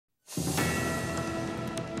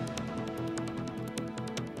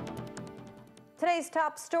Today's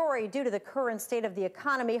top story: due to the current state of the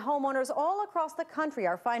economy, homeowners all across the country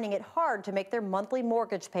are finding it hard to make their monthly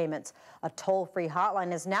mortgage payments. A toll-free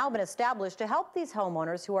hotline has now been established to help these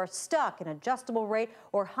homeowners who are stuck in adjustable rate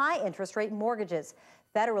or high interest rate mortgages.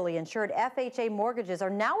 Federally insured FHA mortgages are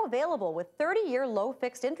now available with 30-year low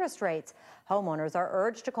fixed interest rates. Homeowners are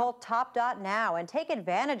urged to call Top Dot now and take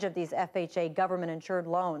advantage of these FHA government-insured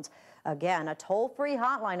loans. Again, a toll-free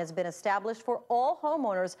hotline has been established for all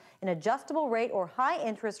homeowners in adjustable rate or high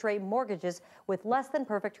interest rate mortgages with less than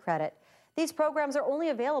perfect credit. These programs are only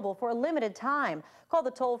available for a limited time. Call the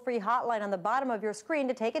toll-free hotline on the bottom of your screen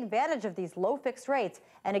to take advantage of these low fixed rates.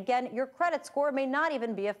 And again, your credit score may not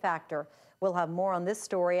even be a factor. We'll have more on this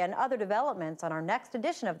story and other developments on our next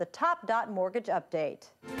edition of the Top Dot Mortgage Update.